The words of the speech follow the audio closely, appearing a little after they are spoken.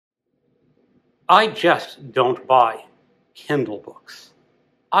I just don't buy Kindle books.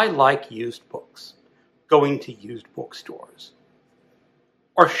 I like used books, going to used bookstores,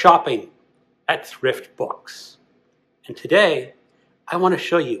 or shopping at ThriftBooks. And today, I want to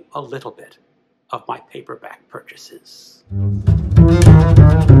show you a little bit of my paperback purchases.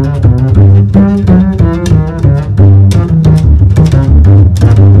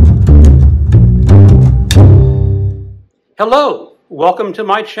 Hello, welcome to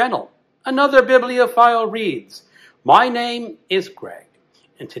my channel. Another Bibliophile Reads. My name is Greg,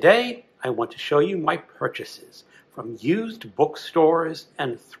 and today I want to show you my purchases from used bookstores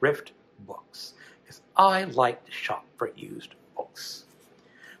and thrift books, because I like to shop for used books.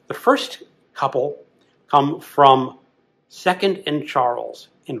 The first couple come from 2nd and Charles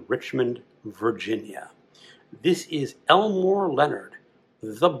in Richmond, Virginia. This is Elmore Leonard,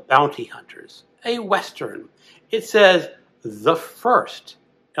 The Bounty Hunters, a Western. It says the first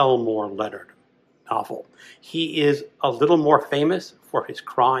Elmore Leonard novel. He is a little more famous for his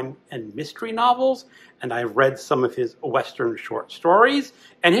crime and mystery novels, and I've read some of his Western short stories,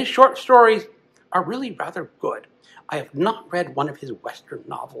 and his short stories are really rather good. I have not read one of his Western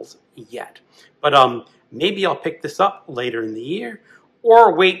novels yet, but maybe I'll pick this up later in the year,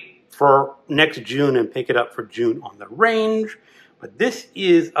 or wait for next June and pick it up for June on the Range. But this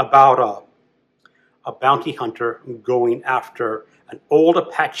is about a bounty hunter going after an old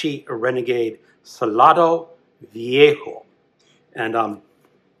Apache renegade, Salado Viejo. And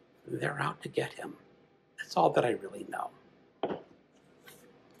they're out to get him. That's all that I really know.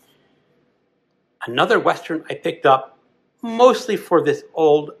 Another Western I picked up, mostly for this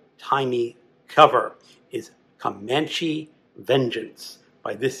old-timey cover, is Comanche Vengeance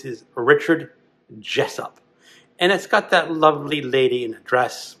by this is Richard Jessup. And it's got that lovely lady in a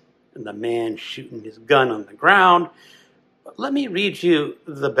dress and the man shooting his gun on the ground. But let me read you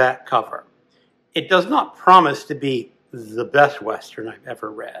the back cover. It does not promise to be the best Western I've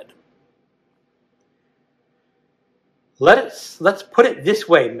ever read. Let's put it this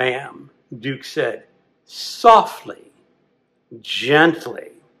way, ma'am, Duke said, softly,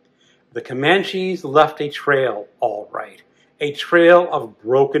 gently. The Comanches left a trail, all right, a trail of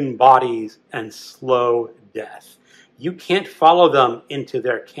broken bodies and slow death. You can't follow them into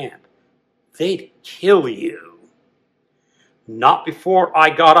their camp. They'd kill you. Not before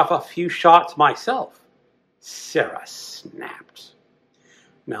I got off a few shots myself, Sarah snapped.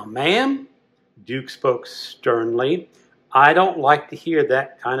 Now, ma'am, Duke spoke sternly, I don't like to hear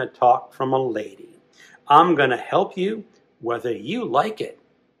that kind of talk from a lady. I'm going to help you whether you like it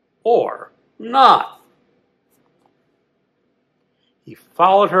or not. He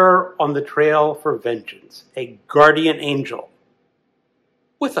followed her on the trail for vengeance, a guardian angel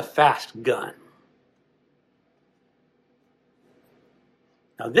with a fast gun.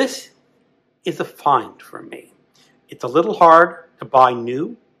 Now this is a find for me. It's a little hard to buy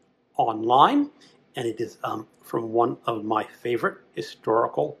new online, and it is from one of my favorite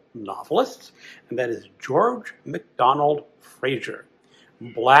historical novelists, and that is George MacDonald Fraser,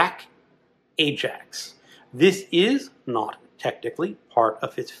 Black Ajax. This is not technically part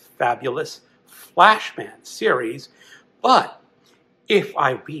of his fabulous Flashman series, but if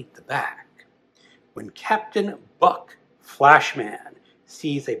I read the back, when Captain Buck Flashman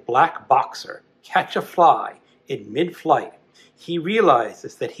sees a black boxer catch a fly in mid-flight, he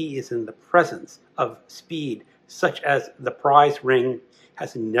realizes that he is in the presence of speed such as the prize ring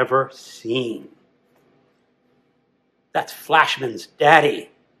has never seen. That's Flashman's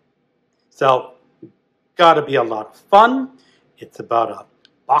daddy. So, gotta be a lot of fun. It's about a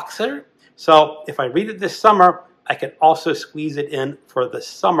boxer. So if I read it this summer, I can also squeeze it in for the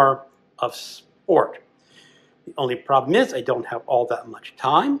summer of sport. The only problem is I don't have all that much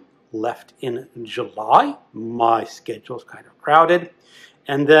time left in July. My schedule's kind of crowded.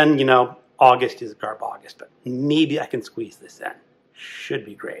 And then, you know, August is Garb-August, but maybe I can squeeze this in. Should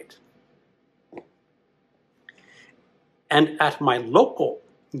be great. And at my local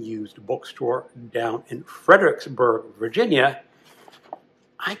used bookstore down in Fredericksburg, Virginia,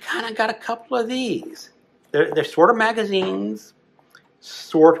 I kind of got a couple of these. They're sort of magazines,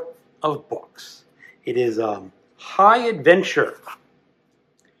 sort of books. It is High Adventure,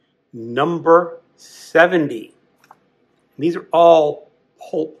 number 70. These are all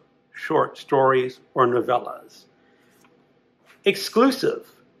pulp short stories or novellas.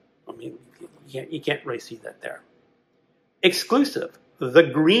 Exclusive. I mean, you can't really see that there. Exclusive. The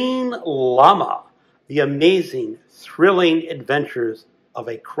Green Llama, the amazing, thrilling adventures of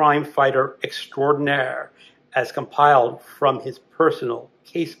a crime fighter extraordinaire, as compiled from his personal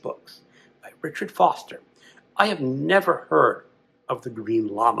casebooks by Richard Foster. I have never heard of the Green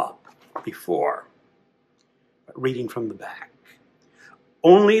Llama. before. But reading from the back.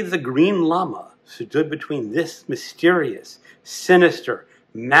 Only the Green Llama stood between this mysterious, sinister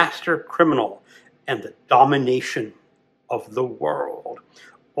master criminal and the domination of the world.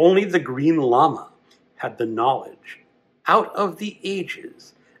 Only the Green Llama had the knowledge, out of the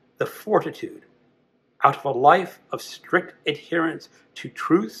ages, the fortitude, out of a life of strict adherence to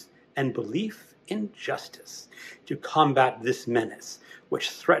truth and belief in justice, to combat this menace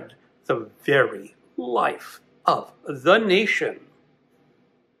which threatened the very life of the nation.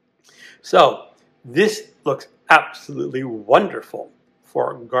 So, this looks absolutely wonderful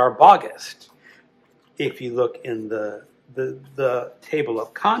for Garbogast. If you look in the table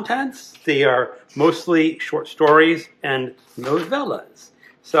of contents, they are mostly short stories and novellas.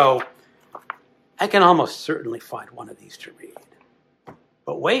 So, I can almost certainly find one of these to read.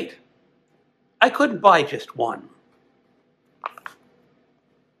 But wait, I couldn't buy just one.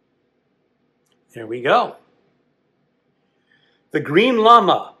 There we go. The Green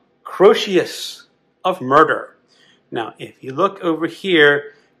Llama, Crocius of Murder. Now, if you look over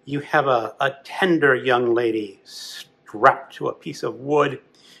here, you have a tender young lady strapped to a piece of wood,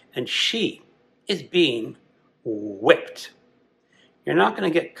 and she is being whipped. You're not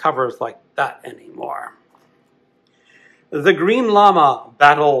going to get covers like that anymore. The Green Llama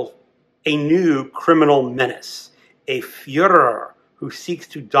battles a new criminal menace, a Führer who seeks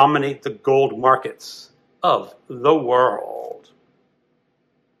to dominate the gold markets of the world.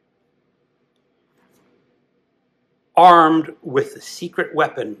 Armed with the secret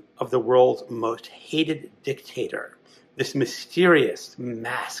weapon of the world's most hated dictator, this mysterious,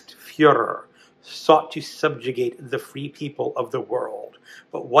 masked Führer sought to subjugate the free people of the world.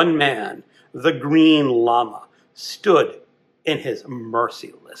 But one man, the Green Llama, stood in his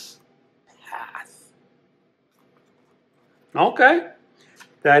merciless path. Okay,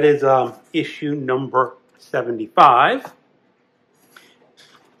 that is issue number 75.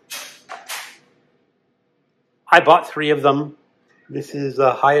 I bought 3 of them. This is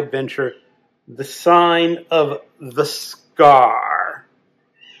a High Adventure, The Sign of the Scar.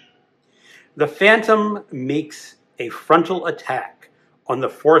 The Phantom makes a frontal attack on the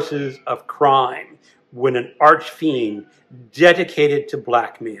forces of crime when an archfiend dedicated to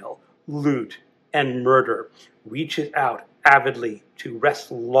blackmail, loot, and murder reaches out avidly to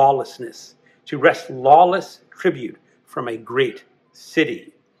wrest lawless tribute from a great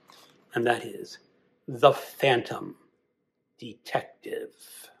city. And that is The Phantom Detective.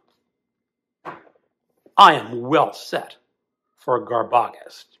 I am well set for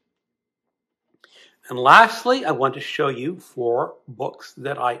Garbogast. And lastly, I want to show you 4 books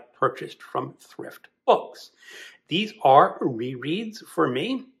that I purchased from ThriftBooks. These are rereads for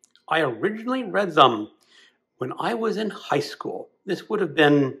me. I originally read them when I was in high school. This would have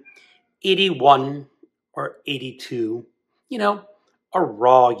been 81 or 82. You know, a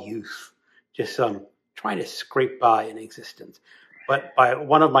raw youth, just trying to scrape by in existence. But by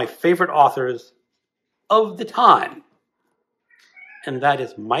one of my favorite authors of the time, and that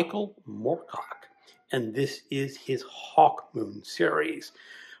is Michael Moorcock. And this is his Hawkmoon series.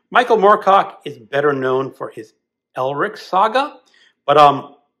 Michael Moorcock is better known for his Elric saga, but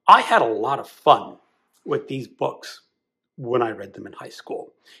I had a lot of fun with these books when I read them in high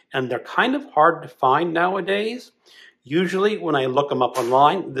school. And they're kind of hard to find nowadays. Usually when I look them up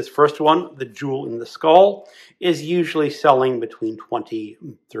online, this first one, The Jewel in the Skull, is usually selling between $20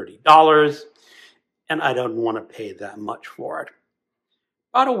 and $30, and I don't want to pay that much for it.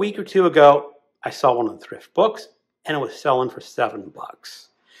 About a week or 2 ago, I saw one on ThriftBooks, and it was selling for $7.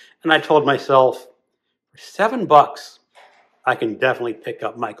 And I told myself, for $7, I can definitely pick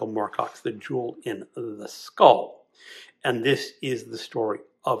up Michael Moorcock's The Jewel in the Skull. And this is the story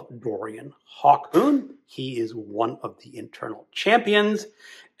of Dorian Hawkmoon. He is one of the internal champions.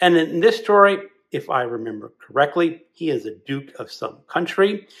 And in this story, if I remember correctly, he is a duke of some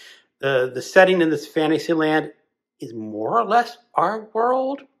country. The setting in this fantasy land is more or less our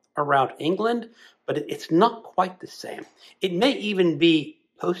world around England, but it's not quite the same. It may even be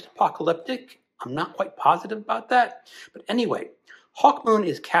post-apocalyptic. I'm not quite positive about that. But anyway, Hawkmoon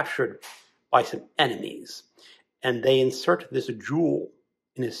is captured by some enemies, and they insert this jewel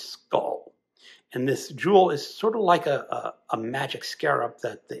in his skull. And this jewel is sort of like a magic scarab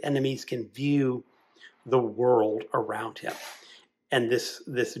that the enemies can view the world around him. And this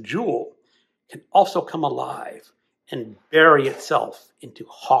jewel can also come alive and bury itself into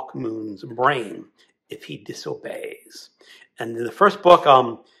Hawkmoon's brain if he disobeys. And the first book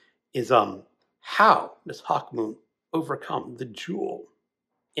is how does Hawkmoon overcome the jewel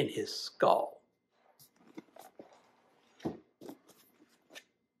in his skull? The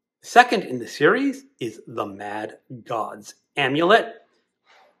Second in the series is The Mad God's Amulet.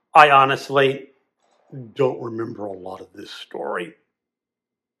 I honestly don't remember a lot of this story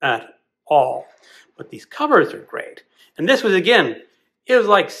at all, but these covers are great. And this was, again, it was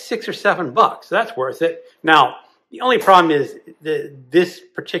like $6 or $7. So that's worth it. Now, the only problem is this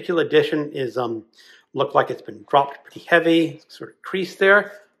particular edition is looked like it's been dropped pretty heavy, sort of creased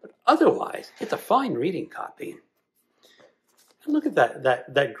there. But otherwise, it's a fine reading copy. And look at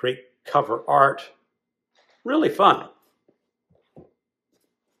that great cover art. Really fun.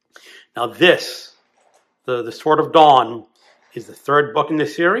 Now this, the Sword of Dawn, is the third book in the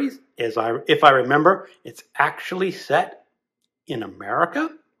series. If I remember, it's actually set in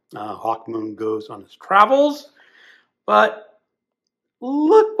America. Hawkmoon goes on his travels. But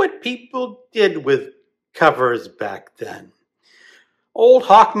look what people did with covers back then. Old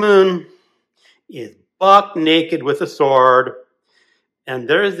Hawkmoon is buck naked with a sword, and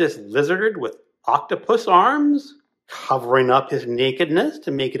there's this lizard with octopus arms covering up his nakedness to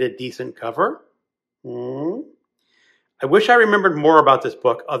make it a decent cover. I wish I remembered more about this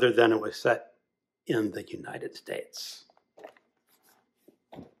book other than it was set in the United States.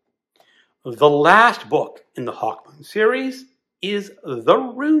 The last book in the Hawkmoon series is The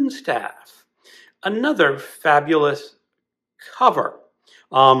Rune Staff, another fabulous cover.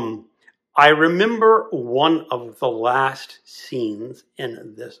 I remember one of the last scenes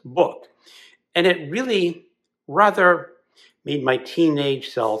in this book, and it really rather made my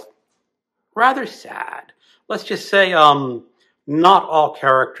teenage self rather sad. Let's just say not all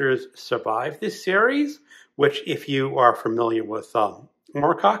characters survive this series, which if you are familiar with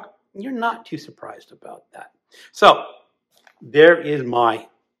Moorcock, you're not too surprised about that. So there is my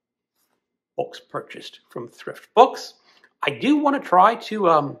books purchased from ThriftBooks. I do want to try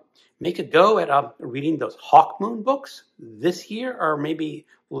to make a go at reading those Hawkmoon books this year or maybe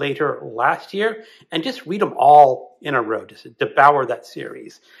later last year and just read them all in a row, just devour that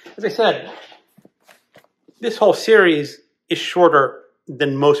series. As I said, this whole series is shorter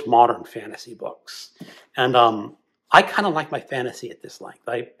than most modern fantasy books. And I kind of like my fantasy at this length.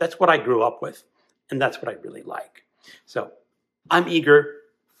 That's what I grew up with, and that's what I really like. So I'm eager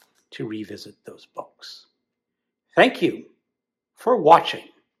to revisit those books. Thank you for watching,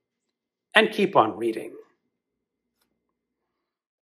 and keep on reading.